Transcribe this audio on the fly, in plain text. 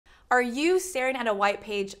Are you staring at a white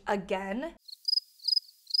page again?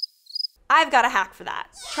 I've got a hack for that.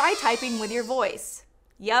 Try typing with your voice.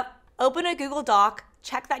 Yep, open a Google Doc,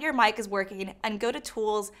 check that your mic is working, and go to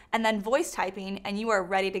Tools and then Voice Typing, and you are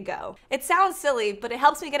ready to go. It sounds silly, but it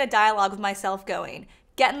helps me get a dialogue with myself going,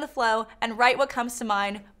 get in the flow, and write what comes to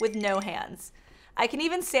mind with no hands. I can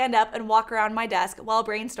even stand up and walk around my desk while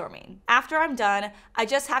brainstorming. After I'm done, I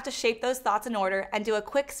just have to shape those thoughts in order and do a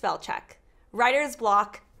quick spell check. Writer's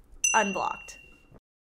block unblocked.